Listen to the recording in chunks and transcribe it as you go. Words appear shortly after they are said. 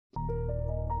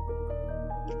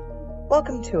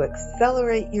Welcome to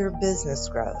Accelerate Your Business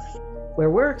Growth, where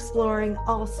we're exploring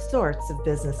all sorts of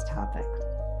business topics.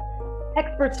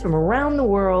 Experts from around the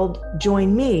world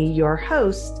join me, your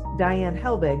host, Diane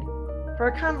Helbig, for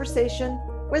a conversation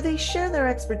where they share their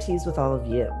expertise with all of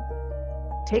you.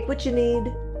 Take what you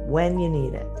need when you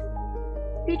need it.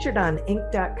 Featured on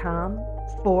Inc.com,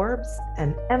 Forbes,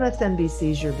 and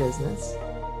MSNBC's Your Business,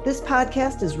 this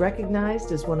podcast is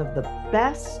recognized as one of the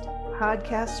best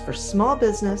podcasts for small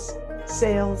business,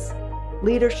 sales,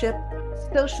 leadership,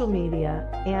 social media,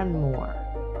 and more.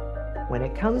 When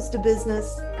it comes to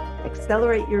business,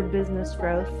 Accelerate Your Business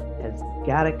Growth has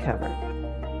got it covered.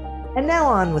 And now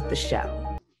on with the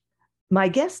show. My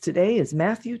guest today is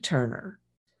Matthew Turner.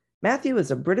 Matthew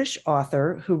is a British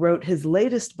author who wrote his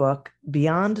latest book,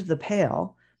 Beyond the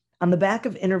Pale, on the back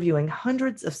of interviewing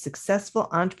hundreds of successful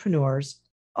entrepreneurs,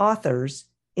 authors,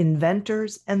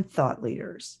 inventors, and thought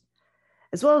leaders.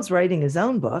 As well as writing his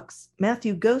own books,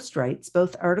 Matthew ghostwrites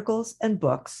both articles and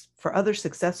books for other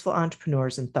successful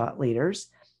entrepreneurs and thought leaders,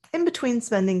 in between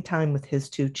spending time with his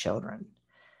two children.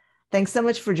 Thanks so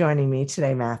much for joining me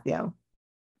today, Matthew.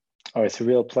 Oh, it's a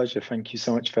real pleasure. Thank you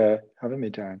so much for having me,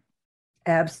 Diane.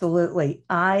 Absolutely.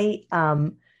 I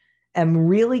am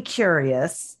really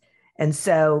curious. And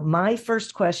so my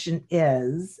first question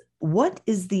is, what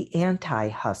is the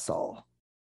anti-hustle?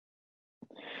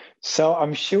 So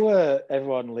I'm sure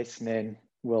everyone listening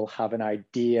will have an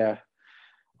idea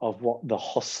of what the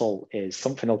hustle is.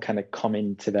 Something will kind of come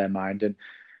into their mind. And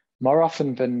more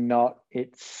often than not,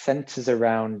 it centers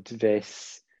around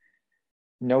this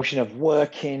notion of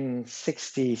working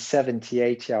 60, 70,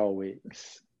 80-hour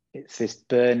weeks. It's this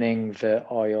burning the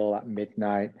oil at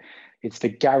midnight. It's the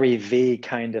Gary Vee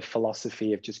kind of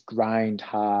philosophy of just grind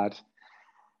hard.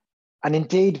 And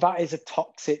indeed, that is a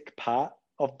toxic part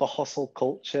of the hustle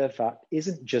culture that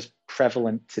isn't just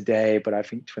prevalent today, but I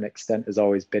think to an extent has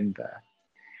always been there.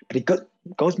 But it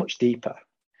goes much deeper.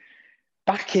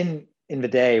 Back in the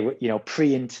day,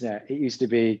 pre-internet, it used to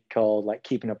be called like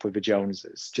keeping up with the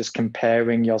Joneses, just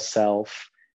comparing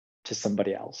yourself to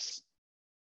somebody else.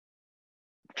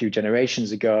 A few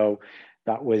generations ago,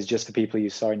 that was just the people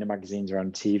you saw in the magazines or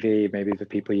on TV, maybe the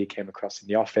people you came across in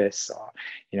the office or,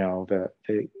 the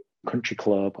country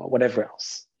club or whatever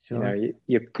else. Sure.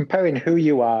 You're comparing who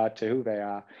you are to who they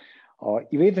are, or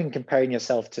you're even comparing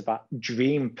yourself to that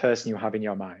dream person you have in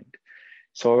your mind.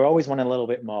 So we're always wanting a little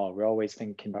bit more. We're always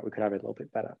thinking that we could have it a little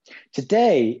bit better.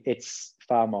 Today, it's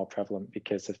far more prevalent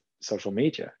because of social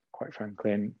media, quite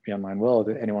frankly, in the online world.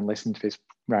 Anyone listening to this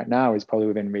right now is probably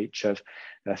within reach of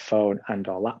their phone and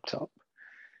or laptop.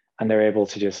 And they're able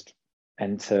to just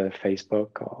enter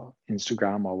Facebook or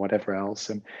Instagram or whatever else.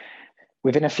 And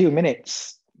within a few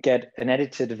minutes, get an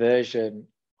edited version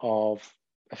of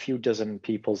a few dozen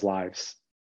people's lives.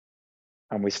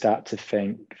 And we start to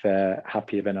think they're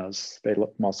happier than us. They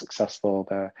look more successful.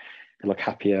 They look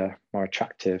happier, more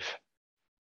attractive,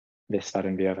 this, that,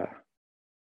 and the other.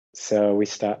 So we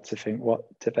start to think, what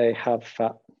do they have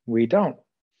that we don't?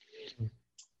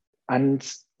 And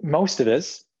most of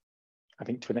us, I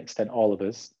think to an extent, all of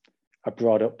us, are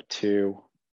brought up to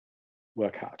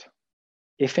work hard.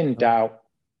 If in doubt,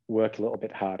 work a little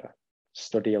bit harder,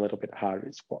 study a little bit harder.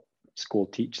 It's what school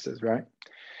teaches us, right?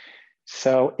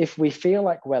 So if we feel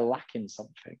like we're lacking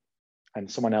something and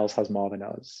someone else has more than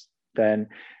us, then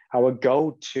our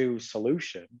go-to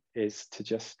solution is to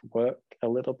just work a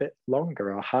little bit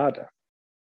longer or harder.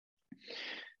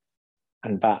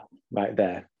 And that right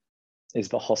there is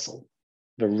the hustle,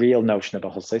 the real notion of a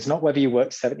hustle. It's not whether you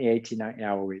work 70, 80,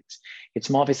 90-hour weeks. It's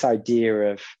more this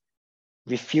idea of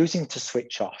refusing to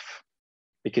switch off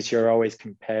because you're always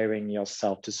comparing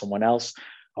yourself to someone else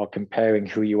or comparing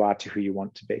who you are to who you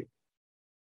want to be.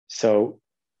 So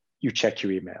you check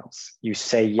your emails. You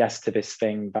say yes to this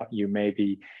thing that you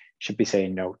maybe should be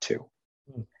saying no to.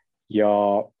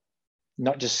 You're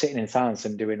not just sitting in silence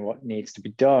and doing what needs to be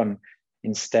done.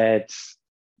 Instead,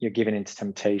 you're giving into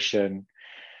temptation,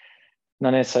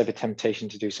 not necessarily the temptation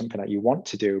to do something that you want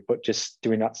to do, but just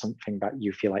doing that something that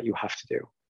you feel like you have to do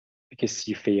because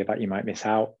you fear that you might miss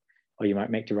out or you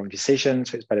might make the wrong decision.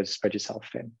 So it's better to spread yourself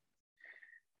thin.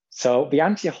 So the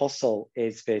anti-hustle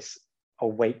is this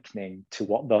awakening to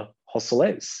what the hustle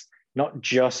is, not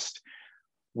just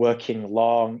working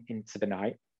long into the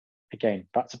night. Again,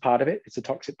 that's a part of it. It's a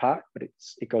toxic part, but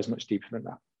it goes much deeper than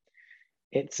that.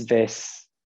 It's this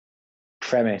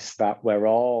premise that we're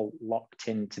all locked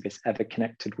into this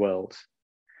ever-connected world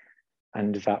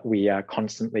and that we are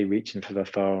constantly reaching for the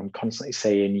phone, constantly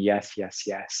saying yes, yes,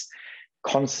 yes,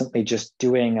 constantly just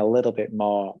doing a little bit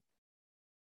more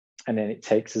And then it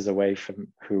takes us away from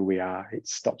who we are. It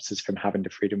stops us from having the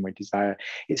freedom we desire.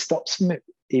 It stops from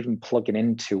even plugging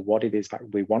into what it is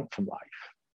that we want from life,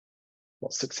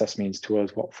 what success means to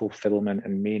us, what fulfillment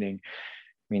and meaning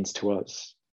means to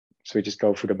us. So we just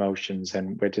go through the motions,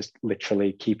 and we're just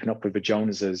literally keeping up with the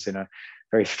Joneses in a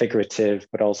very figurative,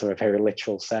 but also a very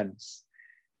literal sense.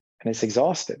 And it's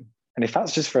exhausting. And if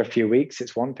that's just for a few weeks,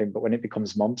 it's one thing. But when it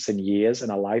becomes months and years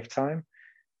and a lifetime,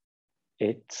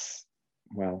 it's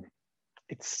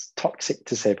toxic,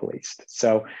 to say the least.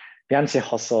 So the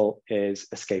anti-hustle is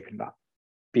escaping that,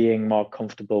 being more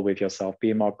comfortable with yourself,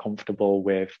 being more comfortable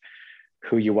with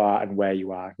who you are and where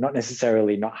you are. Not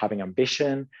necessarily not having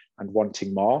ambition and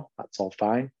wanting more, that's all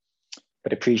fine,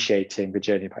 but appreciating the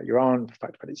journey that you're on, the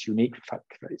fact that it's unique, the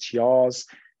fact that it's yours,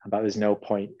 and that there's no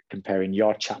point comparing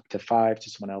your chapter 5 to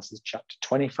someone else's chapter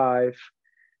 25,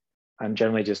 and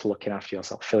generally just looking after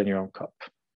yourself, filling your own cup.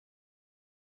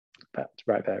 But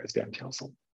right there is the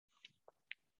anti-hustle.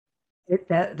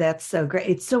 That's so great.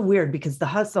 It's so weird because the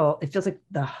hustle, it feels like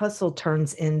the hustle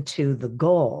turns into the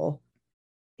goal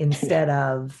instead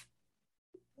of,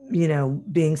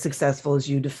 being successful as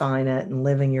you define it and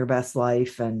living your best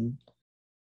life. And,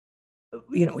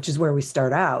 which is where we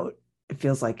start out. It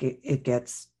feels like it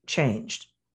gets changed.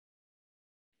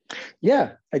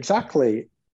 Yeah, exactly.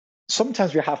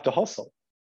 Sometimes we have to hustle.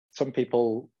 Some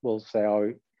people will say,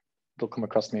 they'll come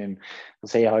across me and they'll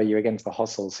say, you're against the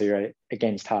hustle, so you're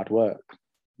against hard work.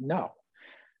 No.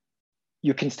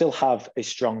 You can still have a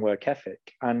strong work ethic.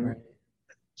 And right.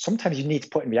 Sometimes you need to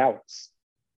put in the hours.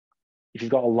 If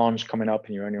you've got a launch coming up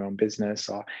and you're on your own business,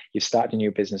 or you've started a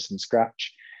new business from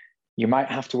scratch, you might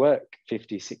have to work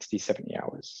 50, 60, 70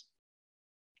 hours.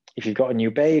 If you've got a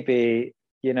new baby,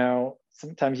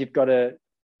 sometimes you've got to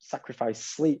sacrifice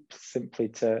sleep simply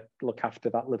to look after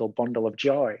that little bundle of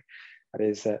joy that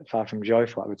is far from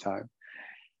joyful at the time.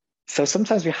 So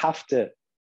sometimes we have to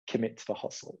commit to the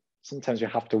hustle. Sometimes we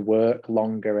have to work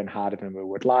longer and harder than we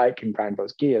would like and grind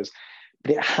those gears,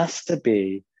 but it has to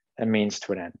be a means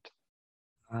to an end.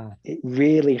 Wow. It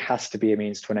really has to be a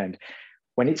means to an end.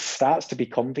 When it starts to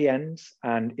become the end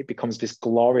and it becomes this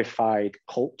glorified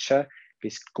culture,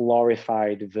 this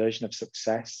glorified version of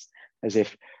success, as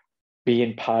if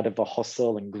being part of the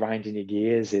hustle and grinding your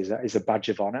gears is a badge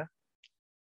of honor,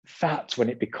 that's when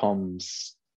it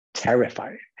becomes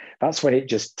terrifying. That's when it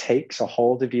just takes a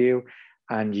hold of you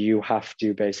and you have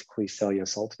to basically sell your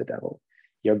soul to the devil.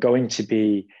 You're going to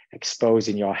be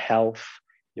exposing your health,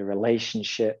 your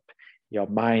relationship, your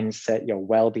mindset, your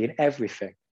well-being,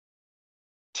 everything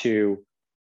to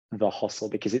the hustle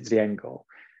because it's the end goal.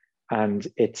 And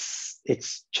it's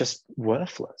just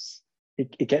worthless.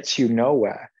 It gets you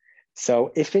nowhere.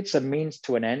 So if it's a means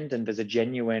to an end and there's a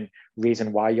genuine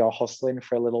reason why you're hustling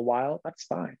for a little while, that's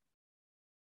fine.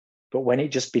 But when it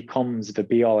just becomes the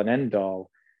be all and end all,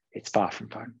 it's far from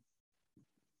fun.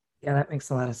 Yeah, that makes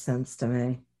a lot of sense to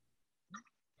me.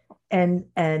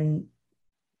 And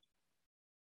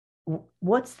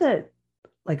what's the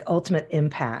ultimate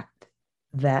impact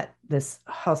that this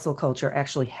hustle culture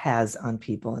actually has on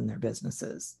people and their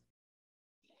businesses?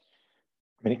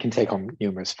 I mean, it can take on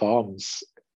numerous forms.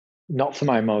 Not for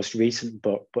my most recent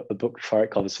book, but the book before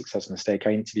it called The Success Mistake,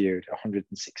 I interviewed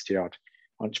 160 odd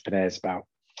entrepreneurs about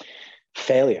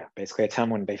failure, basically a time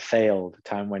when they failed, a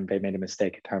time when they made a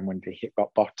mistake, a time when they hit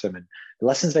rock bottom, and the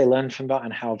lessons they learned from that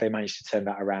and how they managed to turn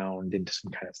that around into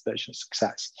some kind of version of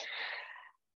success.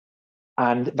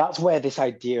 And that's where this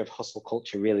idea of hustle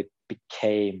culture really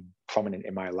became prominent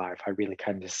in my life. I really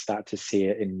kind of started to see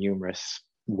it in numerous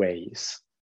ways.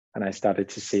 And I started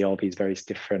to see all these various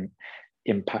different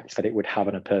impacts that it would have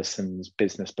on a person's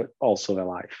business, but also their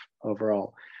life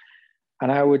overall.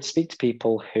 And I would speak to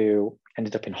people who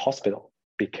ended up in hospital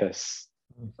because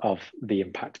of the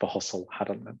impact the hustle had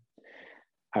on them.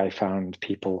 I found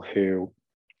people who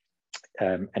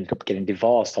ended up getting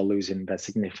divorced or losing their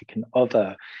significant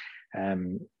other,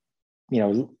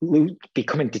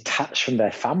 becoming detached from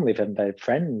their family, from their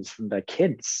friends, from their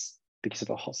kids because of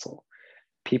a hustle.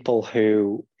 People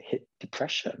who hit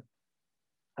depression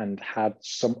and had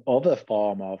some other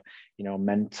form of,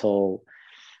 mental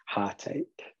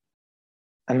heartache.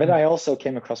 And then I also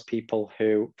came across people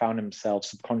who found themselves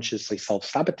subconsciously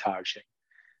self-sabotaging,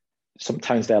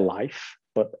 sometimes their life,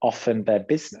 but often their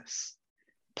business,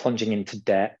 plunging into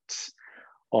debt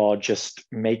or just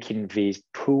making these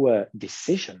poor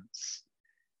decisions.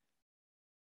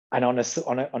 And on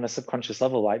a subconscious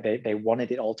level, they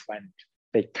wanted it all to end.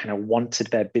 They kind of wanted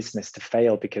their business to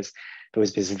fail because there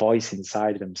was this voice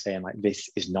inside of them saying, this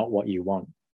is not what you want.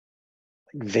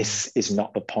 This is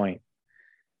not the point.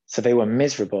 So they were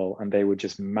miserable and they would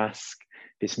just mask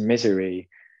this misery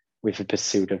with the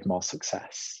pursuit of more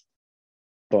success.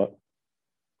 But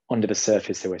under the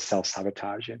surface, they were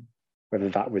self-sabotaging, whether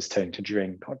that was turning to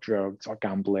drink or drugs or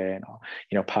gambling or,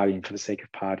 partying for the sake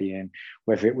of partying,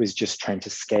 whether it was just trying to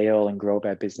scale and grow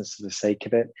their business for the sake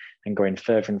of it and going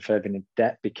further and further into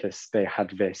debt because they had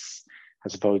this, I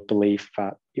suppose, belief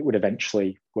that it would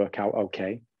eventually work out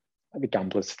okay, like the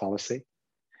gambler's fallacy.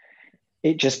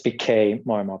 It just became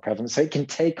more and more prevalent. So it can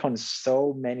take on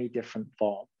so many different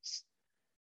forms.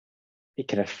 It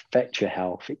can affect your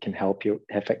health. It can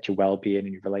affect your well-being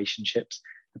and your relationships,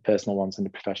 the personal ones and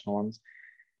the professional ones.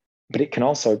 But it can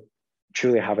also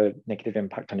truly have a negative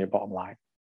impact on your bottom line.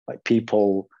 Like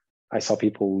I saw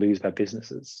people lose their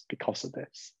businesses because of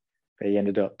this. They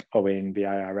ended up owing the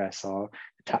IRS or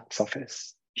the tax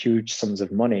office huge sums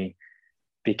of money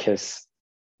because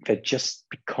they'd just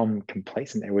become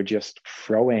complacent. They were just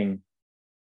throwing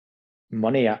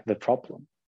money at the problem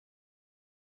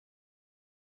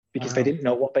because they didn't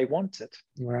know what they wanted.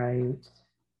 Right.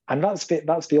 And that's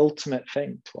the ultimate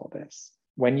thing to all this.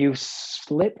 When you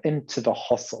slip into the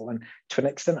hustle, and to an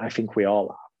extent, I think we all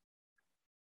are.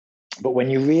 But when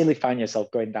you really find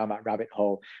yourself going down that rabbit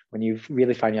hole, when you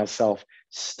really find yourself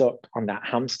stuck on that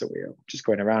hamster wheel, just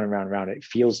going around and round and round, it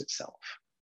feels itself.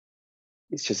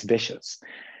 It's just vicious.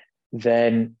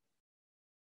 Then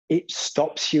it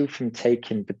stops you from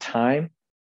taking the time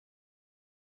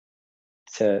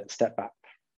to step back,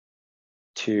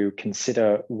 to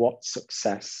consider what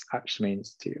success actually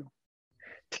means to you,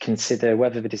 to consider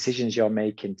whether the decisions you're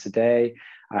making today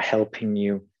are helping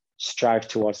you strive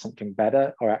towards something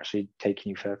better or actually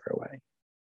taking you further away.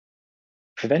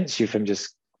 Prevents you from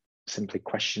just simply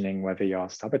questioning whether you're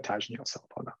sabotaging yourself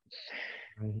or not.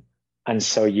 Right. And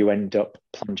so you end up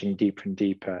plunging deeper and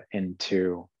deeper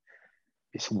into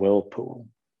this whirlpool.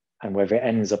 And whether it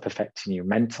ends up affecting you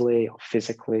mentally or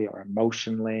physically or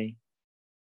emotionally,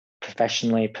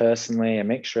 professionally, personally, a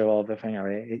mixture of all the things. I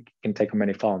mean, it can take on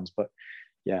many forms, but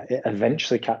yeah, it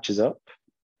eventually catches up.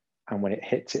 And when it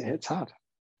hits hard.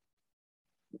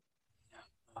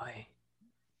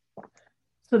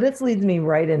 So this leads me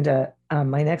right into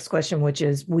my next question, which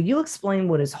is, will you explain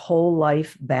what is whole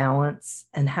life balance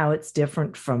and how it's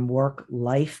different from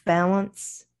work-life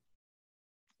balance?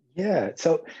 Yeah,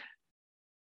 so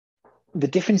the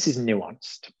difference is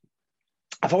nuanced.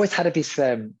 I've always had this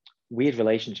weird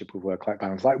relationship with work-life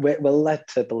balance. Like we're led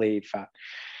to believe that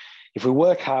if we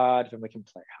work hard, then we can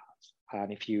play hard. And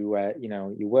if you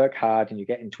work hard and you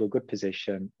get into a good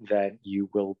position, then you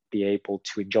will be able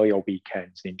to enjoy your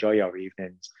weekends and enjoy your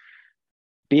evenings,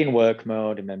 be in work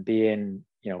mode and then be in,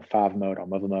 father mode or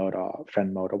mother mode or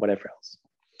friend mode or whatever else.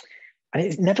 And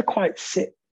it's never quite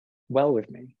sit well with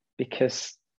me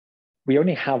because we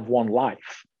only have one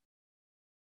life.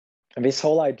 And this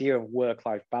whole idea of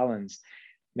work-life balance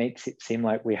makes it seem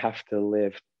like we have to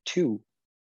live two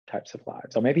types of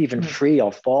lives, or maybe even 3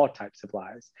 or 4 types of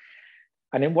lives.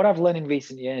 And then what I've learned in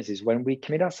recent years is when we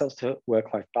commit ourselves to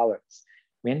work-life balance,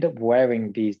 we end up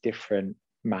wearing these different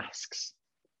masks.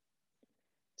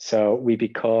 So we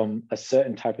become a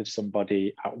certain type of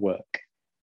somebody at work.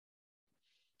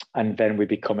 And then we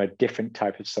become a different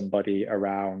type of somebody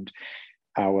around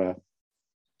our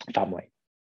family.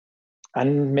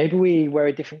 And maybe we wear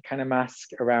a different kind of mask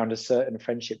around a certain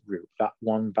friendship group, that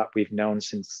one that we've known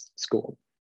since school.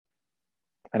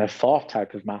 And a 4th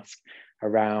type of mask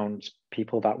around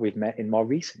people that we've met in more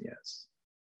recent years.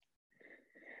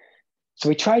 So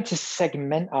we try to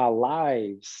segment our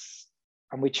lives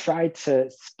and we try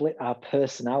to split our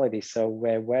personality. So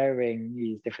we're wearing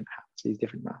these different hats, these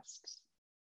different masks.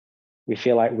 We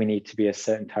feel like we need to be a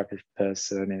certain type of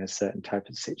person in a certain type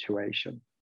of situation.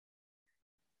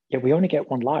 Yet we only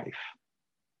get one life.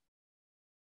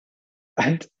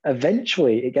 And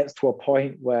eventually it gets to a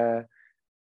point where,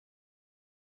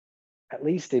 at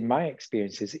least in my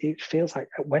experiences, it feels like,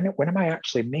 when am I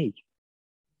actually me?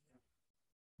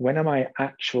 When am I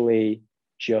actually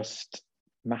just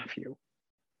Matthew?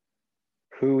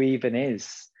 Who even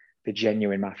is the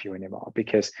genuine Matthew anymore?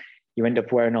 Because you end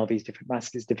up wearing all these different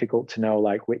masks. It's difficult to know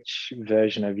like which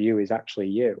version of you is actually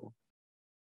you.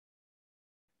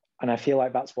 And I feel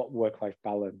like that's what work-life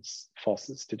balance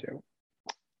forces us to do.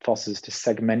 Forces us to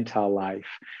segment our life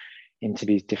into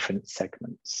these different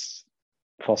segments.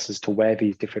 Forces us to wear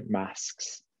these different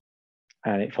masks,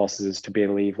 and it forces us to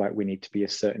believe like we need to be a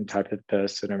certain type of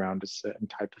person around a certain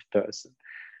type of person,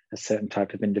 a certain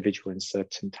type of individual in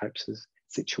certain types of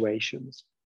situations.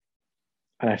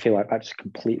 And I feel like that just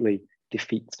completely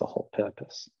defeats the whole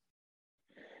purpose.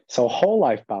 So whole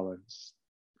life balance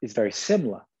is very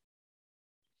similar,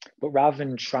 but rather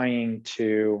than trying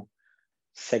to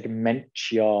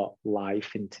segment your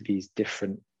life into these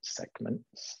different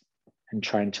segments and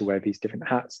trying to wear these different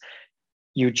hats.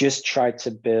 You just try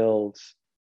to build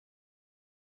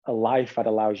a life that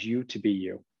allows you to be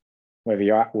you, whether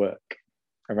you're at work,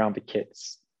 around the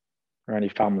kids, around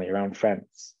your family, around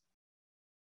friends.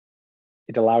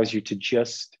 It allows you to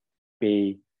just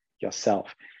be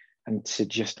yourself and to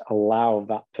just allow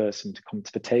that person to come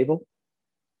to the table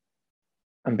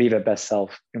and be their best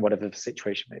self in whatever the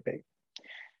situation may be.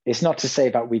 It's not to say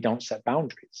that we don't set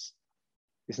boundaries.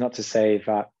 It's not to say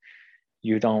that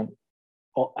you don't,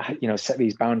 set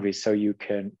these boundaries so you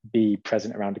can be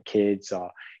present around the kids,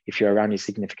 or if you're around your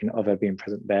significant other, being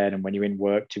present there, and when you're in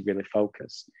work to really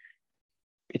focus.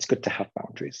 It's good to have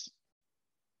boundaries.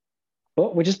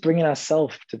 But we're just bringing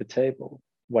ourselves to the table,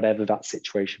 whatever that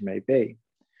situation may be.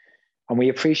 And we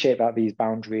appreciate that these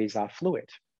boundaries are fluid.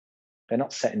 They're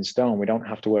not set in stone. We don't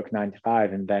have to work 9 to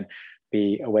 5 and then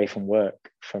be away from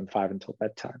work from 5 until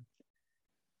bedtime.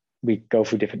 We go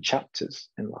through different chapters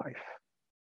in life.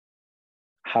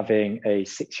 Having a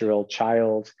 6-year-old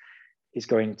child is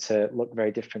going to look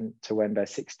very different to when they're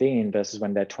 16 versus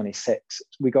when they're 26.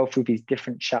 We go through these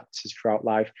different chapters throughout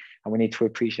life, and we need to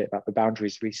appreciate that the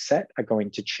boundaries we set are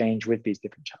going to change with these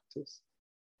different chapters.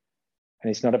 And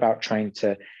it's not about trying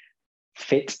to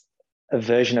fit a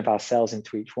version of ourselves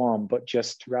into each one, but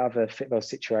just rather fit those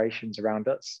situations around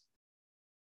us.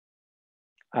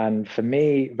 And for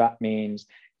me, that means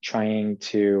trying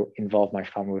to involve my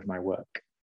family with my work,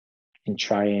 in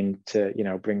trying to,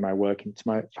 bring my work into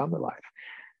my family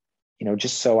life,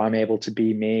 just so I'm able to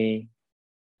be me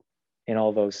in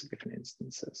all those different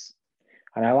instances.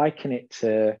 And I liken it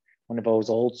to one of those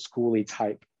old schooly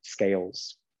type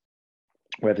scales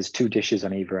where there's 2 dishes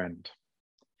on either end.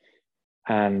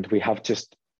 And we have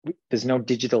there's no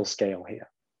digital scale here.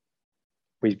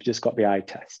 We've just got the eye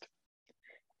test.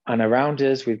 And around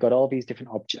us, we've got all these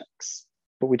different objects,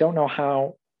 but we don't know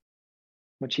how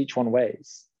much each one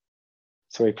weighs.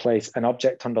 So we place an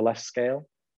object on the left scale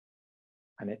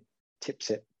and it tips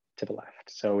it to the left.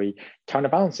 So we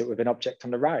counterbalance it with an object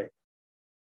on the right.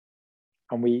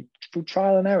 And we, through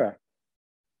trial and error,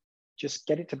 just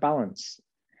get it to balance.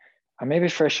 And maybe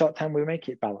for a short time we make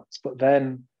it balance, but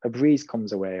then a breeze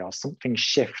comes away or something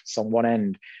shifts on one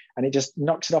end and it just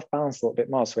knocks it off balance a little bit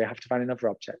more. So we have to find another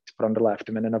object to put on the left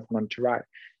and then another one on the right.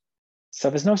 So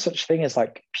there's no such thing as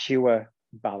like pure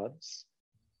balance.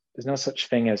 There's no such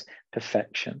thing as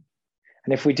perfection.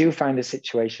 And if we do find a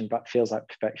situation that feels like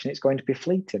perfection, it's going to be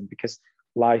fleeting because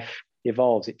life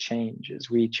evolves, it changes,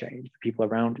 we change, the people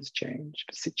around us change,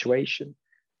 the situation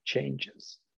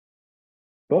changes.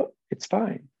 But it's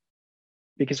fine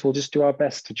because we'll just do our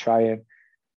best to try and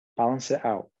balance it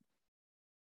out,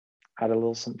 add a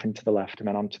little something to the left and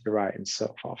then onto the right and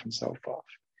so forth and so forth.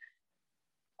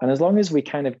 And as long as we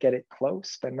kind of get it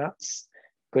close, then that's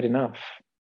good enough.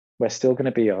 We're still going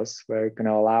to be us. We're going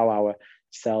to allow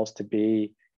ourselves to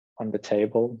be on the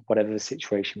table, whatever the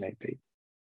situation may be.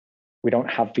 We don't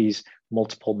have these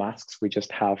multiple masks. We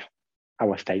just have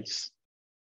our face.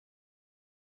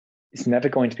 It's never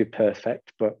going to be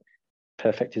perfect, but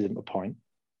perfect isn't the point.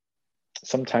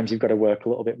 Sometimes you've got to work a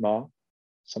little bit more.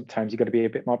 Sometimes you've got to be a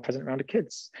bit more present around the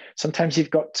kids. Sometimes you've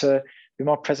got to be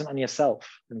more present on yourself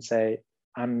and say,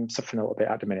 I'm suffering a little bit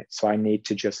at the minute, so I need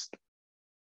to just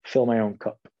fill my own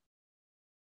cup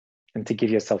and to give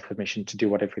yourself permission to do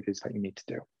whatever it is that you need to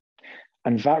do.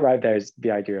 And that right there is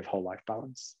the idea of whole life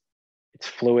balance. It's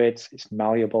fluid, it's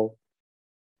malleable,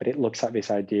 but it looks at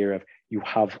this idea of you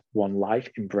have one life,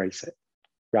 embrace it,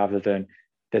 rather than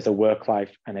there's a work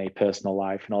life and a personal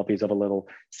life and all these other little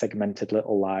segmented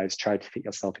little lives, try to fit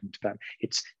yourself into them.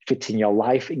 It's fitting your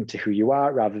life into who you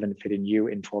are rather than fitting you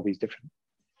into all these different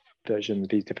versions,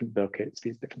 these different buckets,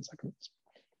 these different segments.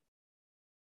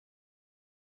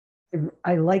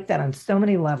 I like that on so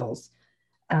many levels.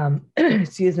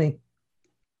 Excuse me.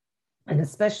 And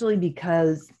especially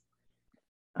because,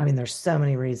 there's so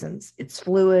many reasons. It's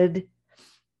fluid.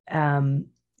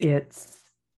 It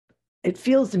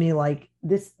feels to me like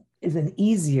this is an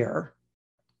easier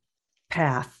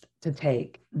path to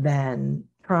take than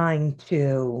trying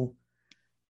to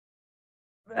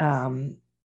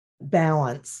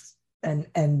balance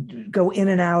and go in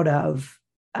and out of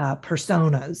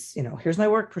personas. Here's my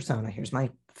work persona, here's my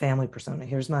family persona,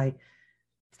 here's my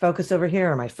focus over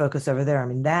here, or my focus over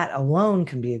there. That alone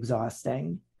can be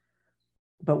exhausting.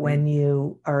 But when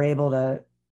you are able to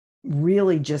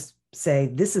really just say,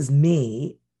 this is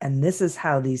me, and this is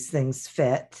how these things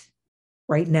fit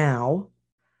right now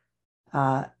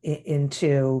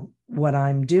into what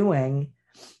I'm doing,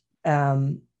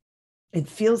 it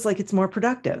feels like it's more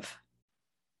productive.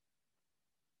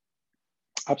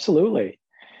 Absolutely.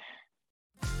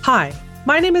 Hi,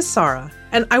 My name is Sarah,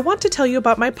 and I want to tell you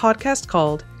about my podcast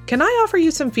called Can I Offer You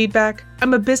Some Feedback?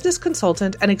 I'm a business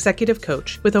consultant and executive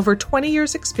coach with over 20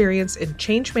 years' experience in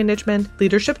change management,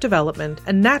 leadership development,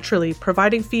 and naturally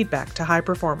providing feedback to high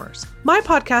performers. My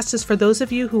podcast is for those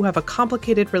of you who have a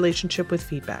complicated relationship with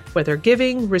feedback, whether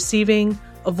giving, receiving,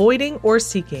 avoiding, or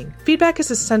seeking. Feedback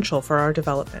is essential for our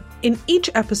development. In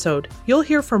each episode, you'll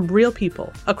hear from real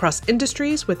people across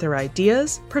industries with their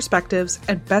ideas, perspectives,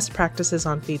 and best practices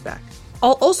on feedback.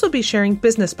 I'll also be sharing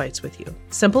business bites with you,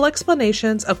 simple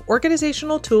explanations of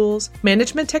organizational tools,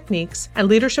 management techniques, and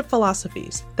leadership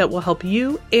philosophies that will help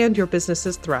you and your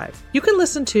businesses thrive. You can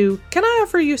listen to Can I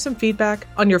Offer You Some Feedback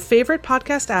on your favorite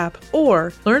podcast app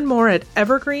or learn more at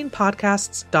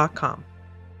evergreenpodcasts.com.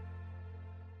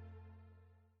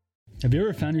 Have you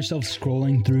ever found yourself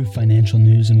scrolling through financial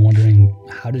news and wondering,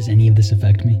 how does any of this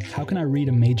affect me? How can I read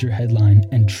a major headline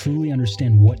and truly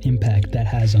understand what impact that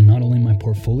has on not only my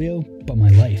portfolio, but my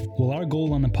life? Well, our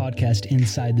goal on the podcast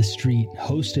Inside the Street,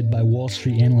 hosted by Wall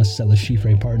Street analysts at Le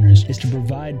Chiffre Partners, is to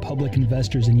provide public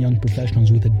investors and young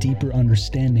professionals with a deeper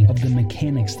understanding of the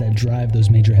mechanics that drive those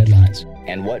major headlines.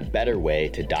 And what better way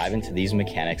to dive into these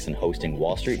mechanics than hosting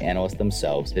Wall Street analysts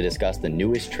themselves to discuss the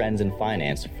newest trends in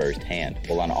finance firsthand?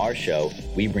 Well, on our show,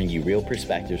 we bring you real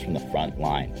perspectives from the front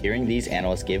line. Hearing these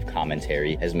analysts give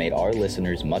commentary has made our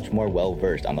listeners much more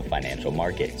well-versed on the financial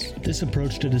markets. This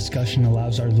approach to discussion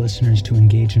allows our listeners to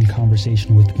engage in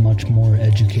conversation with much more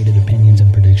educated opinions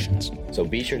and predictions. So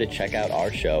be sure to check out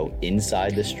our show,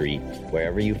 Inside the Street,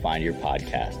 wherever you find your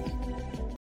podcasts.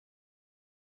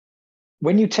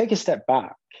 When you take a step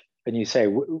back and you say,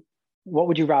 what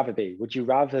would you rather be? Would you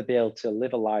rather be able to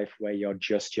live a life where you're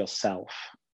just yourself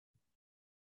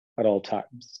at all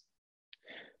times?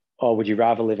 Or would you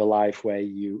rather live a life where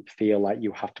you feel like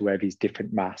you have to wear these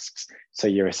different masks so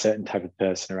you're a certain type of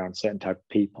person around certain type of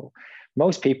people?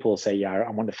 Most people say, yeah,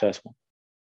 I want the first one.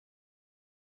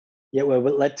 Yet we're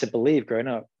led to believe growing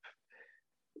up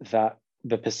that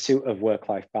the pursuit of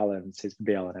work-life balance is the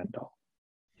be-all and end-all.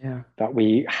 Yeah. That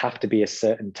we have to be a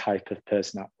certain type of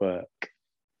person at work,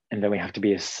 and then we have to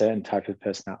be a certain type of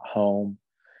person at home.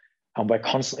 And we're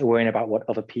constantly worrying about what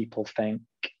other people think.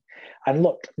 And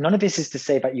look, none of this is to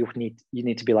say that you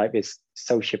need to be like this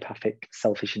sociopathic,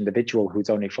 selfish individual who's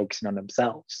only focusing on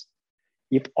themselves.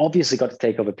 You've obviously got to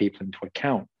take other people into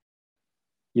account.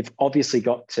 You've obviously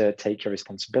got to take your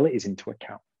responsibilities into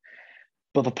account.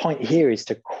 But the point here is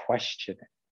to question it.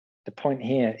 The point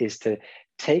here is to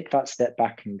take that step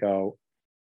back and go,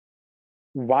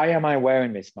 why am I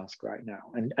wearing this mask right now?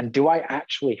 And do I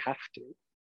actually have to?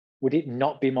 Would it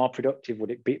not be more productive?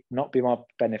 Would it not be more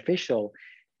beneficial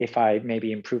if I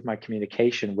maybe improve my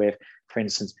communication with, for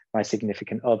instance, my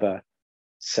significant other?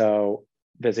 So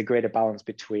there's a greater balance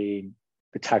between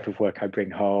the type of work I bring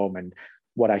home and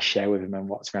what I share with them and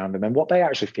what's around them and what they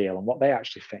actually feel and what they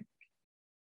actually think.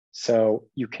 So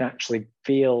you can actually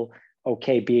feel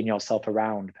okay being yourself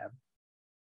around them.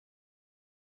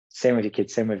 Same with your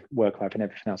kids, same with work life and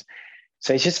everything else.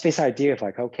 So it's just this idea of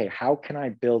like, okay, how can I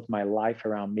build my life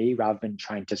around me rather than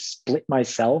trying to split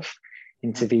myself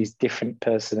into these different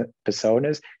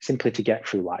personas simply to get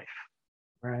through life?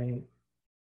 Right.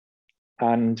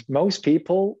 And most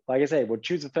people, like I say, would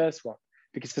choose the first one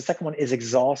because the second one is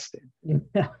exhausting.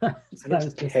 Yeah, and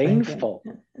it's painful.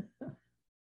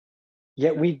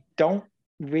 Yet we don't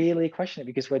really question it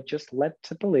because we're just led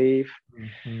to believe,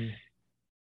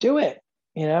 do it,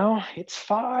 it's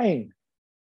fine.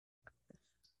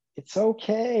 It's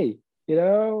okay.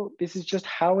 This is just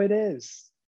how it is.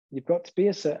 You've got to be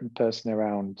a certain person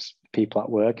around people at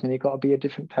work and you've got to be a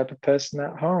different type of person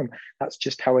at home. That's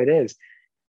just how it is.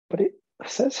 But it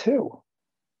says who?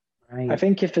 Right. I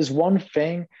think if there's one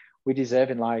thing we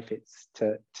deserve in life, it's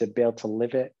to be able to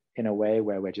live it in a way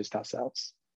where we're just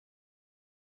ourselves.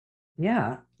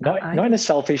 Yeah. Not in a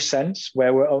selfish sense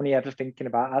where we're only ever thinking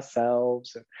about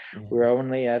ourselves. We're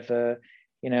only ever,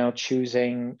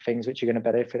 choosing things which are going to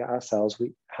benefit ourselves.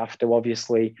 We have to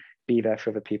obviously be there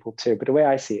for other people too. But the way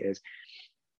I see it is,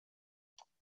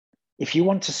 if you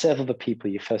want to serve other people,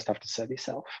 you first have to serve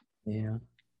yourself. Yeah.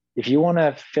 If you want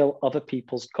to fill other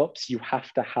people's cups, you have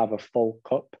to have a full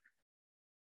cup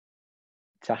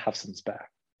to have some spare.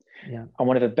 Yeah. And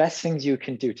one of the best things you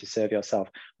can do to serve yourself,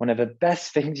 one of the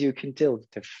best things you can do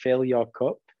to fill your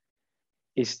cup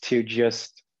is to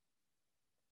just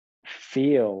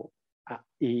feel at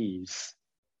ease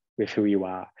with who you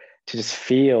are, to just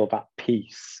feel that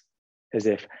peace as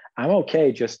if I'm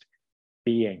okay just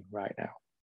being right now.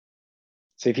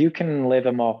 So if you can live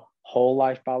a more whole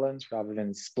life balance rather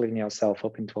than splitting yourself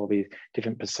up into all these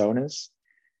different personas,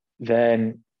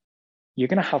 then you're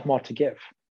going to have more to give.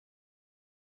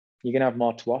 you're going to have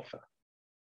more to offer.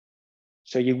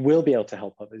 So you will be able to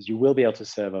help others. You will be able to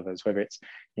serve others, whether it's,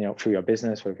 through your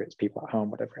business, whether it's people at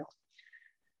home, whatever else.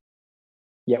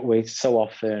 Yet we're so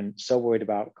often so worried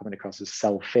about coming across as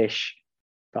selfish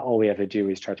that all we ever do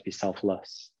is try to be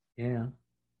selfless. Yeah.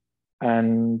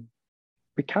 And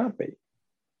we can't be.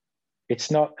 It's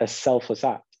not a selfless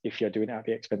act if you're doing it at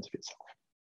the expense of yourself.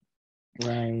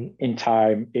 Right. In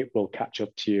time, it will catch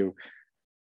up to you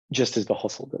just as the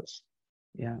hustle does.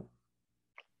 Yeah.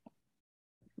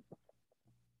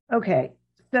 Okay.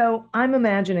 So I'm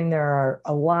imagining there are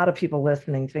a lot of people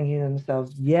listening thinking to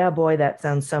themselves, yeah, boy, that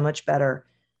sounds so much better.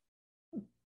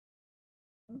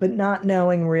 But not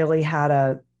knowing really how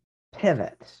to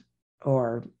pivot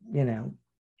or,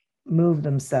 move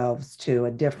themselves to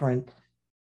a different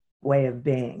way of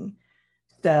being.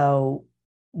 So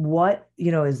what,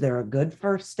 is there a good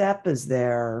first step?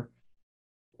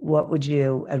 What would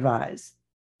you advise?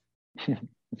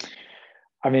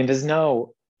 I mean, there's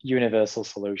no universal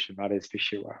solution, that is for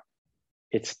sure.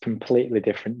 It's a completely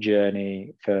different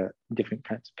journey for different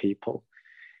kinds of people.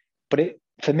 But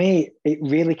for me, it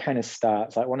really kind of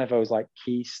starts like one of those like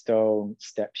keystone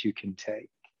steps you can take.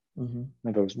 Mm-hmm. One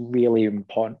of those really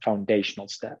important foundational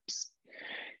steps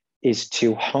is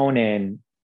to hone in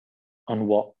on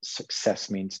what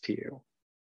success means to you.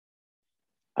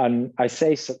 And I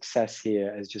say success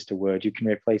here as just a word. You can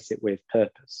replace it with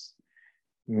purpose,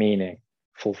 meaning,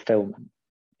 fulfillment.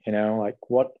 Like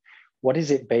what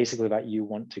is it basically that you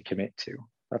want to commit to?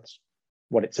 That's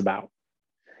what it's about.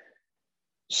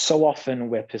 So often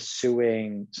we're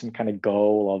pursuing some kind of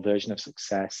goal or version of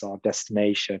success or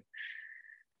destination.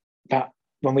 But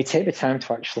when we take the time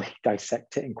to actually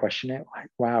dissect it and question it, like,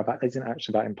 wow, that isn't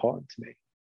actually that important to me.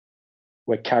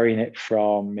 We're carrying it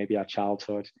from maybe our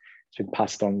childhood. It's been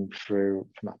passed on through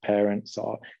from our parents,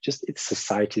 or just it's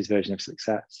society's version of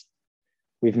success.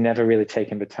 We've never really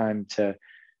taken the time to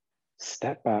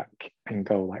step back and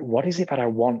go, like, what is it that I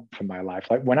want from my life?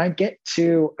 Like when I get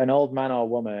to an old man or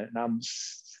woman and I'm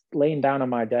laying down on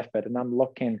my deathbed and I'm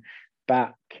looking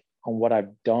back on what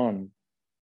I've done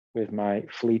with my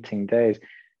fleeting days,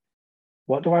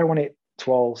 what do I want it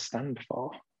to all stand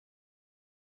for?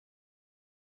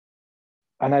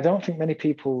 And I don't think many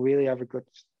people really have a good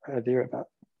idea of that.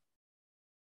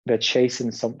 They're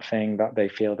chasing something that they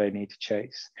feel they need to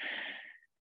chase.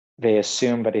 They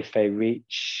assume that if they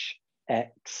reach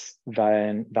X,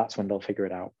 then that's when they'll figure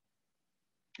it out.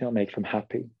 It'll make them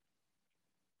happy.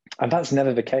 And that's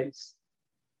never the case.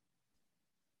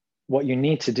 What you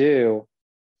need to do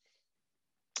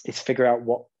is figure out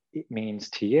what it means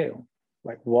to you,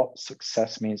 like what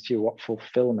success means to you, what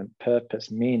fulfillment,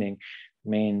 purpose, meaning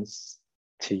means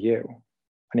to you.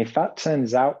 And if that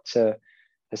turns out to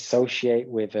associate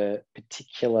with a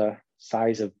particular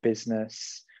size of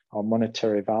business or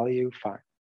monetary value, fine.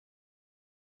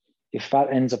 If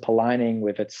that ends up aligning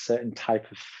with a certain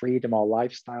type of freedom or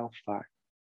lifestyle, fine.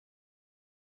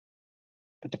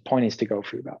 But the point is to go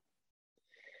through that.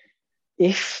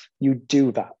 If you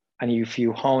do that, and if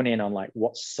you hone in on like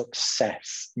what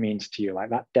success means to you,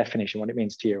 like that definition, what it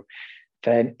means to you,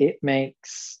 then it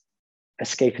makes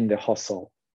escaping the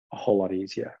hustle a whole lot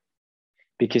easier,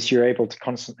 because you're able to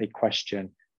constantly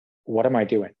question, what am I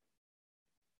doing?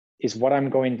 Is what I'm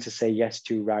going to say yes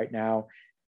to right now,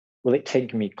 will it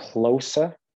take me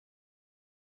closer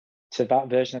to that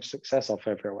version of success or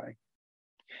further away?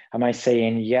 Am I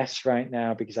saying yes right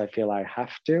now because I feel I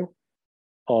have to,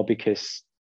 or because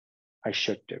I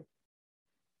should do?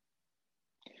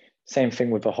 Same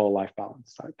thing with the whole life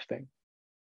balance type thing.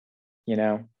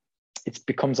 It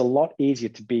becomes a lot easier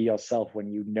to be yourself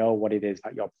when you know what it is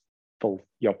that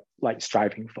you're like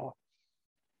striving for.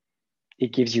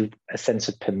 It gives you a sense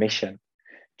of permission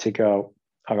to go,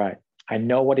 all right, I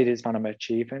know what it is that I'm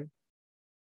achieving,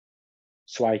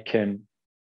 so I can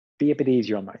be a bit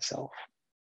easier on myself.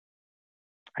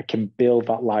 I can build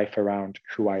that life around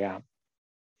who I am.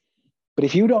 But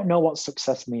if you don't know what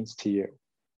success means to you,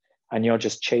 and you're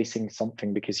just chasing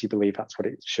something because you believe that's what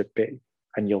it should be,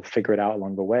 and you'll figure it out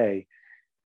along the way,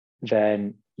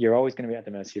 then you're always going to be at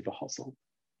the mercy of the hustle,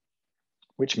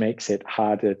 which makes it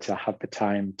harder to have the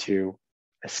time to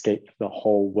escape the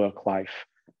whole work-life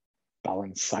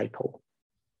balance cycle.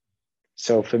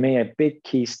 So for me, a big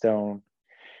keystone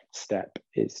step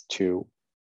is to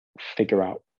figure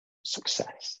out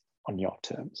success on your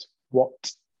terms.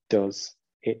 What does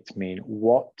it mean?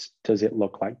 What does it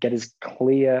look like? Get as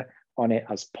clear on it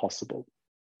as possible.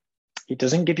 It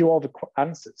doesn't give you all the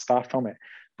answers, far from it.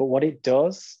 But what it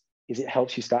does is it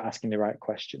helps you start asking the right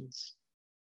questions.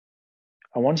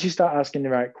 And once you start asking the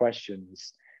right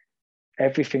questions,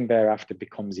 everything thereafter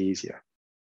becomes easier.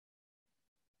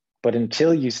 But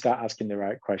until you start asking the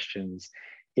right questions,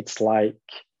 it's like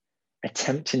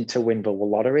attempting to win the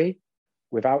lottery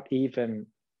without even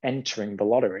entering the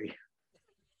lottery.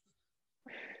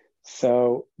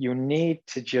 So you need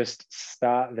to just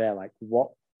start there, like,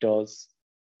 what does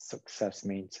success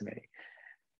mean to me?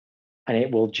 And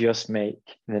it will just make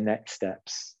the next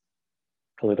steps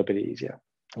a little bit easier,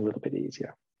 a little bit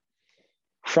easier.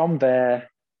 From there,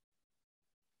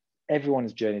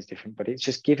 everyone's journey is different, but it's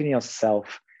just giving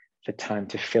yourself the time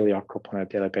to fill your cup on a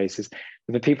daily basis.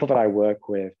 With the people that I work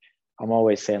with, I'm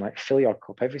always saying, like, fill your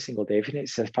cup every single day. Even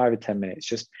if it's 5 or 10 minutes,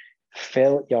 just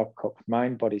fill your cup,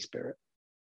 mind, body, spirit.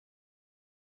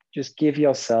 Just give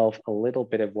yourself a little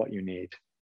bit of what you need.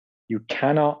 You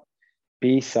cannot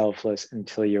be selfless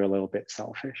until you're a little bit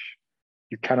selfish.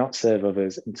 You cannot serve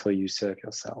others until you serve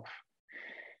yourself.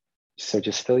 So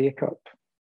just fill your cup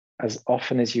as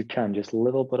often as you can, just a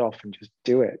little bit often, just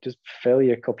do it. Just fill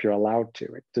your cup. You're allowed to.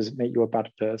 It doesn't make you a bad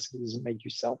person. It doesn't make you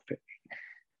selfish.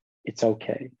 It's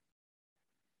okay.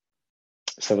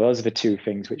 So those are the two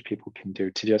things which people can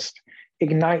do to just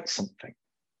ignite something.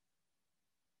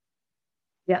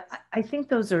 Yeah, I think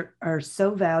those are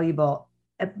so valuable.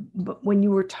 But when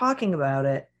you were talking about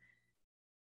it,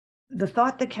 the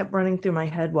thought that kept running through my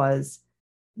head was,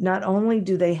 not only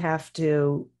do they have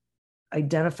to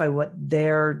identify what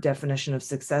their definition of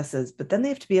success is, but then they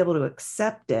have to be able to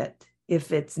accept it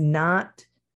if it's not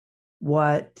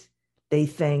what they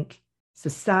think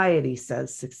society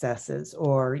says success is,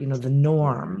 or, the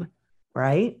norm,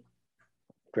 right?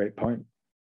 Great point.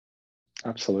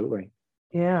 Absolutely.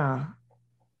 Yeah.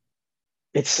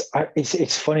 It's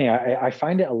funny. I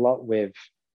find it a lot with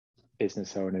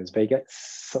business owners. They get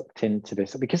sucked into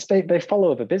this because they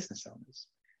follow other business owners,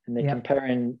 and they're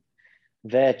comparing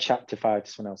their chapter 5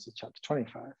 to someone else's chapter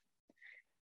 25.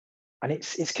 And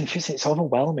it's confusing. It's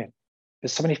overwhelming.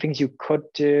 There's so many things you could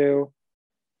do.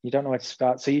 You don't know where to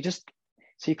start. So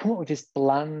you come up with this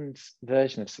bland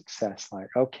version of success. Like,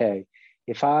 okay,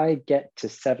 if I get to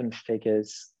 7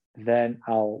 figures, then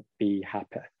I'll be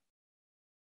happy.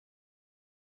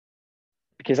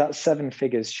 Because at 7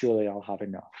 figures, surely I'll have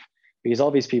enough. Because all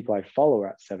these people I follow are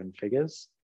at 7 figures,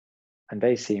 and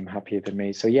they seem happier than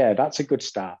me. So yeah, that's a good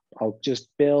start. I'll just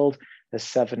build a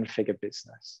 7-figure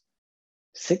business.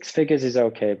 6 figures is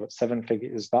okay, but 7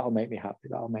 figures, that'll make me happy.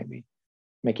 That'll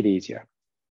make it easier.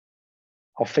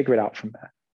 I'll figure it out from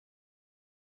there.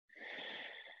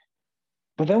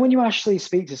 But then when you actually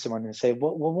speak to someone and say,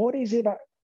 well, what is it about,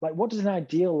 like, what does an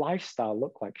ideal lifestyle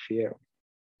look like for you?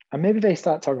 And maybe they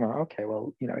start talking about, okay,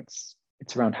 well, it's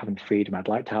around having freedom. I'd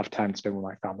like to have time to spend with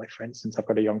my family. For instance, I've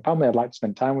got a young family. I'd like to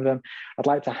spend time with them. I'd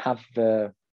like to have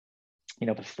the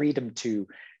freedom to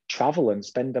travel and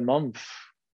spend a month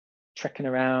trekking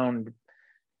around,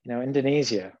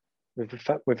 Indonesia with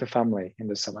the family in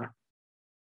the summer.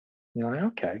 You're like,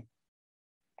 okay.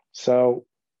 So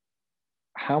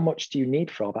how much do you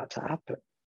need for all that to happen?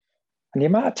 And the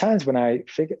amount of times when I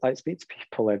speak to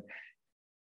people, and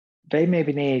they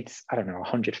maybe need, I don't know,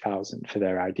 100,000 for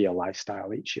their ideal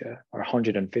lifestyle each year, or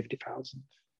 150,000.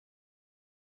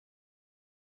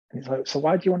 And it's like, so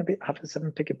why do you want to have a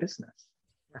 7-figure business?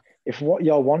 If what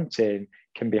you're wanting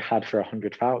can be had for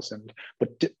 100,000,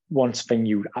 but one thing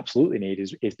you absolutely need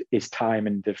is time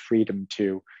and the freedom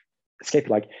to escape.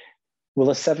 Like, well,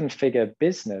 a 7-figure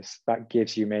business that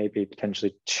gives you maybe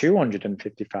potentially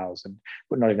 250,000,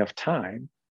 but not enough time.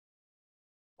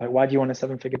 Like, why do you want a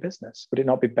 7-figure business? Would it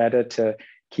not be better to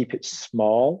keep it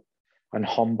small and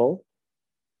humble,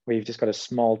 where you've just got a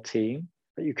small team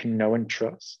that you can know and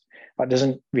trust, that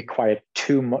doesn't require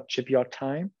too much of your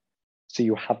time, so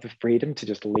you have the freedom to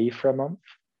just leave for a month,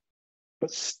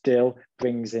 but still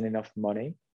brings in enough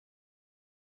money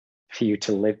for you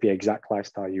to live the exact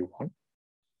lifestyle you want?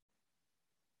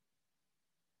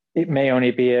 It may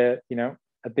only be a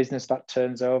business that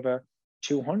turns over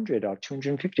 200 or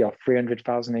 250 or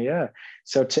 300,000 a year.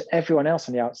 So to everyone else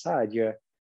on the outside, you're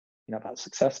not that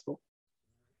successful.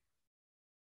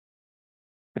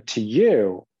 But to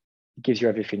you, it gives you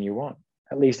everything you want,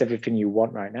 at least everything you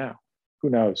want right now. Who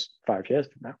knows, 5 years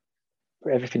from now,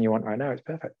 but everything you want right now is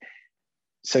perfect.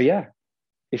 So yeah,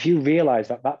 if you realize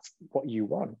that that's what you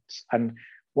want, and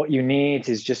what you need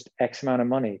is just X amount of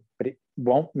money, but it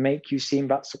won't make you seem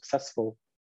that successful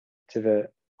to the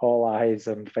all eyes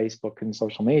on Facebook and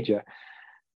social media,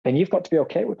 then you've got to be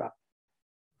okay with that.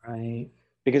 Right.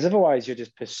 Because otherwise you're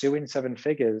just pursuing 7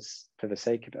 figures for the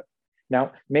sake of it.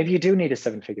 Now, maybe you do need a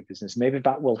 7-figure business. Maybe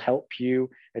that will help you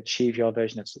achieve your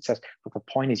version of success. But the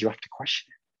point is, you have to question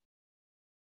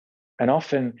it. And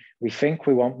often we think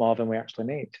we want more than we actually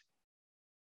need.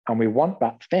 And we want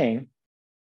that thing,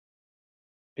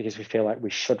 because we feel like we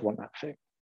should want that thing.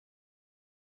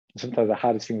 And sometimes the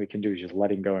hardest thing we can do is just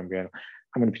letting go and going,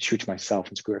 I'm going to be true to myself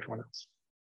and screw everyone else.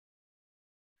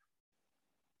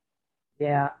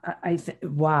 Yeah,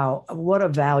 wow, what a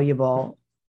valuable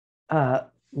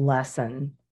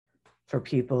lesson for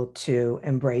people to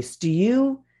embrace.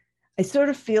 I sort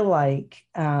of feel like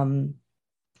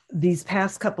these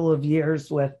past couple of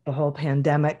years with the whole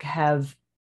pandemic have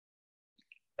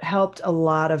helped a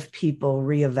lot of people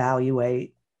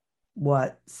reevaluate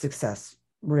what success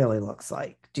really looks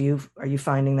like. Are you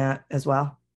finding that as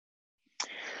well?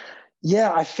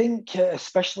 Yeah, I think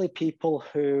especially people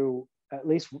who, at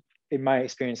least in my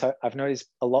experience, I've noticed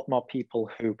a lot more people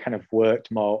who kind of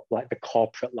worked more like the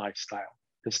corporate lifestyle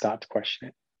have started to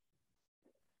question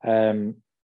it.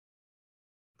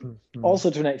 Also,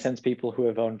 to an extent, people who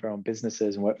have owned their own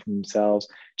businesses and worked for themselves,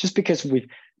 just because we've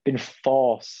been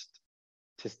forced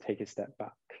to take a step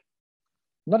back.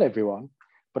 Not everyone,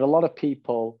 but a lot of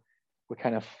people were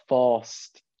kind of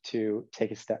forced to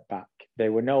take a step back. They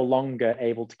were no longer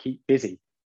able to keep busy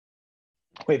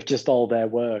with just all their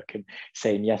work and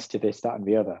saying yes to this, that, and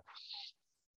the other.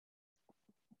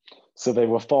 So they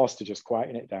were forced to just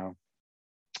quieten it down,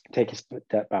 take a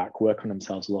step back, work on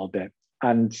themselves a little bit.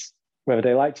 And whether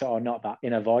they liked it or not, that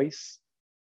inner voice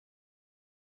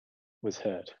was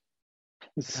heard.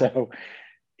 So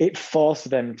it forced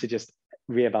them to just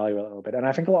reevaluate a little bit. And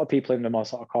I think a lot of people in the more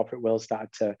sort of corporate world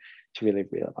started to really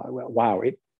realize, wow,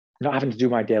 not having to do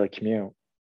my daily commute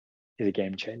is a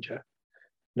game changer.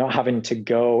 Not having to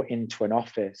go into an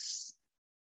office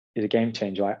is a game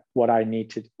changer. Like what I need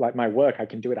to, like my work, I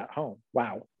can do it at home.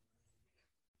 Wow.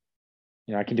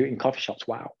 I can do it in coffee shops.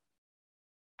 Wow.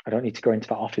 I don't need to go into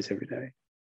the office every day.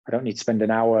 I don't need to spend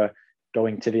an hour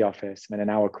going to the office and then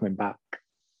an hour coming back.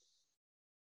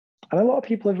 And a lot of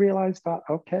people have realized that,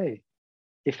 okay,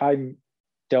 if I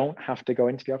don't have to go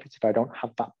into the office, if I don't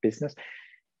have that business,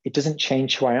 it doesn't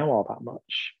change who I am all that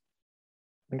much.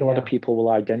 I think a lot of people will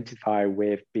identify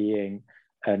with being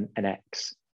an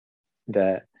ex.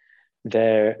 They're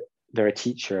a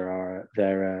teacher, or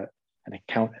they're an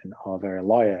accountant, or they're a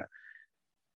lawyer.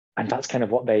 And that's kind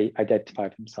of what they identify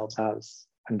themselves as.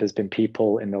 And there's been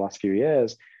people in the last few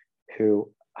years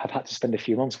who have had to spend a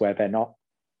few months where they're not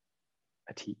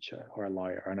a teacher or a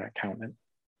lawyer or an accountant.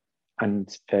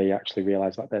 And they actually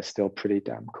realize that they're still pretty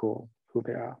damn cool who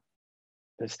they are.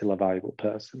 They're still a valuable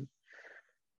person.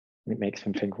 And it makes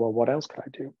them think, well, what else could I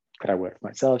do? Could I work for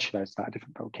myself? Should I start a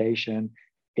different vocation?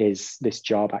 Is this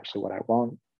job actually what I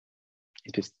want?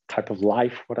 Is this type of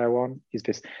life what I want? Is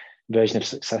this version of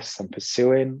success I'm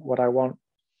pursuing what I want?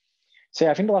 So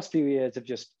yeah, I think the last few years have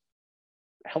just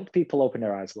helped people open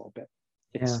their eyes a little bit.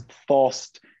 It's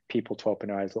forced people to open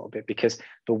their eyes a little bit because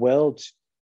the world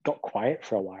got quiet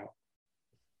for a while.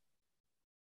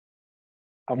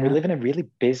 And we live in a really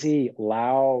busy,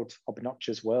 loud,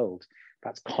 obnoxious world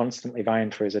that's constantly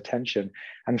vying for his attention.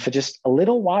 And for just a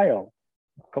little while,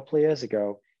 a couple of years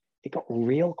ago, it got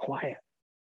real quiet.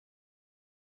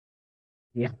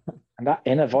 Yeah. And that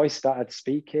inner voice started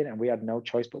speaking, and we had no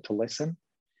choice but to listen.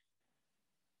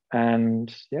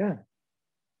 And yeah,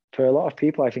 for a lot of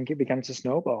people, I think it began to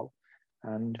snowball,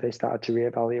 and they started to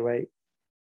reevaluate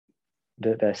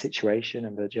their situation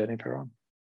and their journey they're on.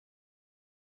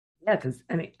 Yeah, because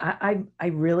I mean, I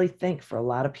really think for a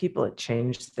lot of people, it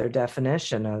changed their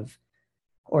definition of,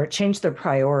 or it changed their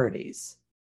priorities.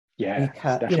 Yeah,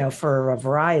 because for a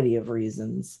variety of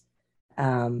reasons,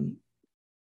 and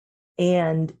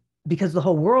because the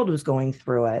whole world was going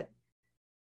through it,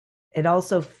 it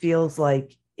also feels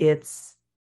like it's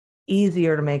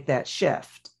easier to make that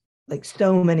shift. Like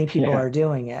so many people are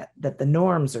doing it, that the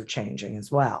norms are changing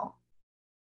as well.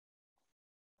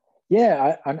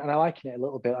 Yeah, I liken it a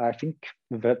little bit. I think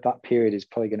that period is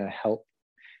probably going to help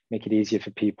make it easier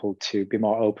for people to be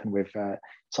more open with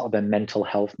sort of their mental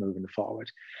health moving forward.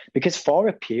 Because for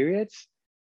a period,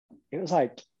 it was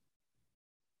like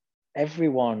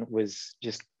everyone was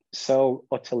just so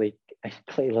utterly and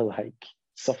clearly like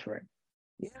suffering.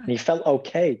 Yeah. And you felt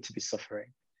okay to be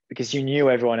suffering because you knew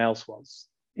everyone else was.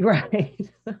 Right.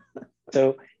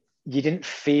 So you didn't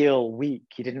feel weak.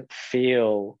 You didn't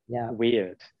feel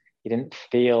weird. You didn't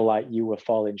feel like you were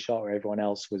falling short or everyone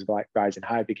else was like rising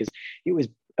high, because it was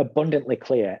abundantly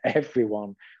clear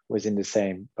everyone was in the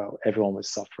same boat. Everyone was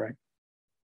suffering.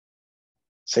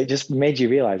 So it just made you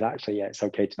realize, actually, it's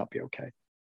okay to not be okay.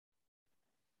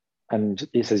 And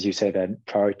it's, as you say, then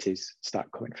priorities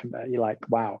start coming from there. You're like,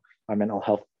 wow, my mental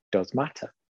health does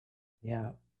matter. Yeah.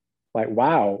 Like,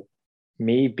 wow,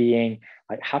 me being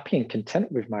like happy and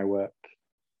content with my work,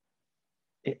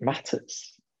 it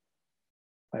matters.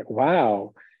 Like,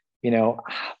 wow,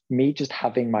 me just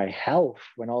having my health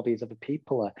when all these other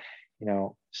people are,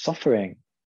 suffering,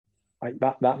 like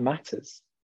that matters.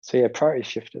 So yeah, priorities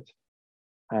shifted.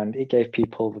 And it gave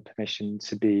people the permission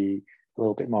to be a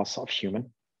little bit more sort of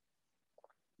human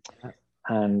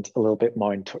and a little bit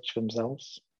more in touch with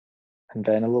themselves, and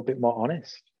then a little bit more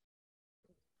honest.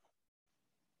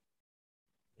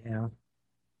 Yeah.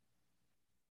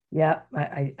 Yeah,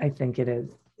 I think it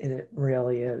is. It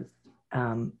really is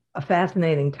a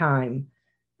fascinating time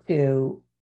to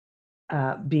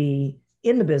be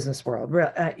in the business world,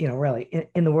 really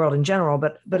in the world in general,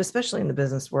 but especially in the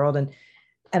business world.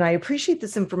 And I appreciate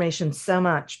this information so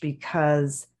much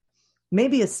because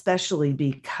maybe especially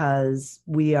because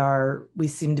we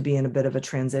seem to be in a bit of a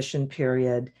transition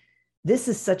period. This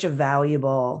is such a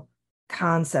valuable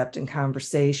concept and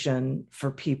conversation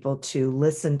for people to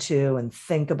listen to and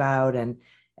think about and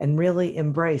really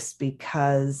embrace,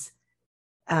 because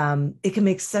it can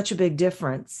make such a big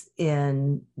difference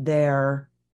in their,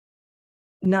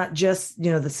 not just,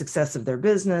 the success of their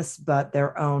business, but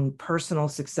their own personal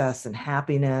success and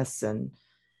happiness and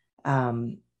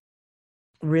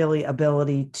really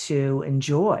ability to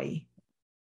enjoy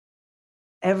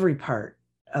every part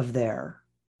of their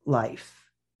life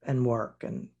and work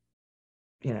and,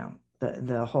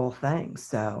 the whole thing.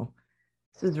 So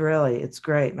this is it's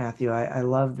great, Matthew. I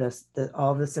love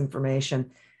all this information.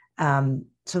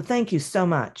 So thank you so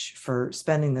much for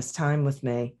spending this time with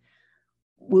me.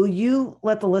 Will you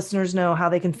let the listeners know how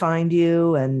they can find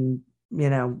you and,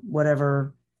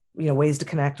 whatever, ways to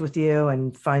connect with you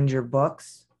and find your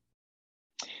books?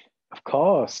 Of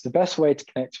course. The best way to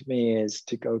connect with me is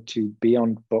to go to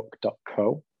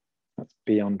beyondbook.co. That's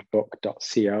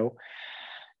beyondbook.co.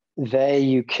 There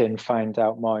you can find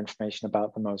out more information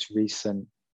about the most recent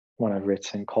one I've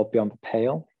written called Beyond the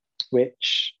Pale,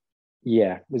 which,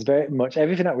 was very much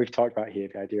everything that we've talked about here,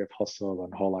 the idea of hustle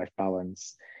and whole life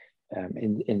balance,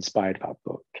 inspired that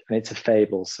book. And it's a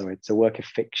fable, so it's a work of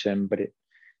fiction, but it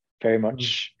very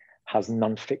much has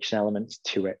non-fiction elements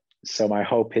to it. So my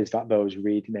hope is that those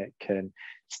reading it can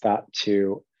start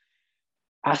to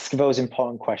ask those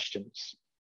important questions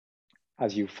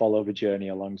as you follow the journey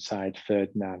alongside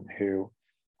Ferdinand, who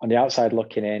on the outside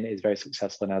looking in is very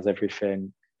successful and has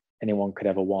everything anyone could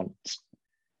ever want.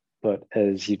 But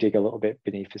as you dig a little bit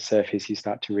beneath the surface, you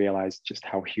start to realize just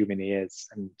how human he is.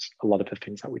 And a lot of the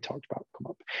things that we talked about come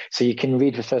up. So you can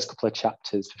read the first couple of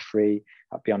chapters for free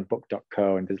at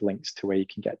beyondbook.co, and there's links to where you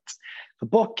can get the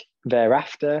book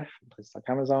thereafter from places like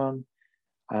Amazon.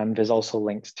 And there's also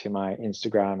links to my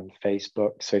Instagram and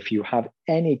Facebook. So if you have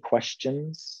any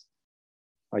questions,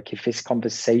 like if this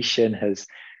conversation has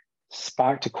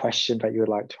sparked a question that you would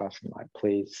like to ask me, like,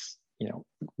 please,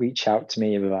 reach out to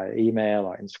me either via email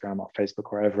or Instagram or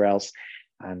Facebook or wherever else.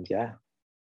 And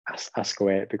ask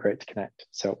away. It'd be great to connect.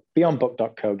 So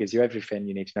beyondbook.co gives you everything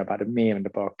you need to know about me and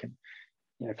the book and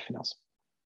everything else.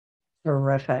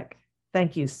 Terrific.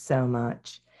 Thank you so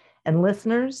much. And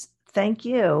listeners, thank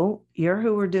you. You're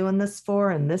who we're doing this for.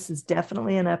 And this is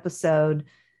definitely an episode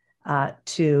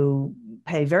to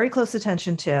pay very close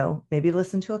attention to, maybe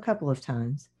listen to a couple of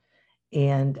times,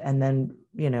 and then,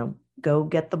 go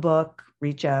get the book,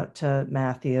 reach out to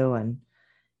Matthew. And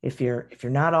if you're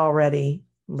not already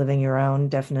living your own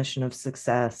definition of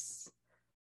success,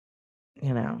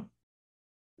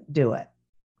 do it.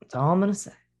 That's all I'm going to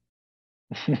say.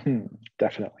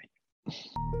 Definitely.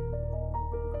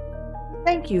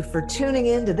 Thank you for tuning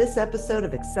in to this episode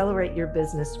of Accelerate Your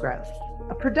Business Growth,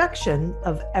 a production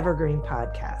of Evergreen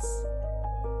Podcasts.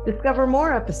 Discover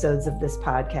more episodes of this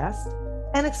podcast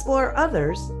and explore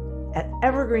others at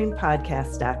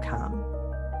evergreenpodcast.com.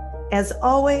 As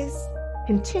always,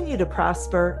 continue to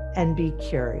prosper and be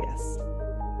curious.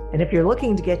 And if you're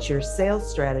looking to get your sales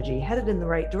strategy headed in the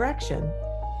right direction,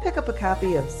 pick up a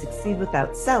copy of Succeed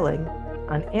Without Selling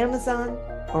on Amazon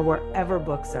or wherever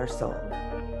books are sold.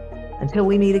 Until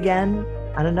we meet again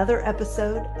on another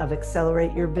episode of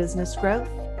Accelerate Your Business Growth,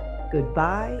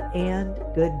 goodbye and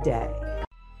good day.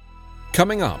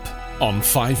 Coming up on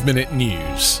 5 Minute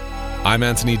News, I'm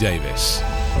Anthony Davis.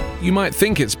 You might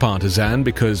think it's partisan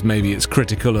because maybe it's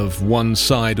critical of one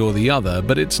side or the other,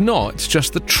 but it's not. It's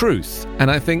just the truth.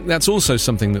 And I think that's also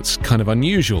something that's kind of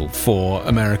unusual for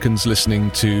Americans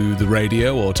listening to the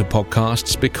radio or to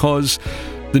podcasts, because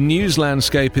the news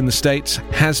landscape in the States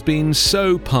has been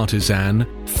so partisan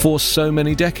for so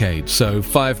many decades. So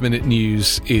 5 Minute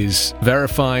News is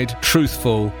verified,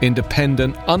 truthful,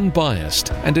 independent,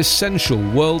 unbiased, and essential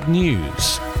world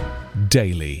news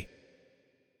daily.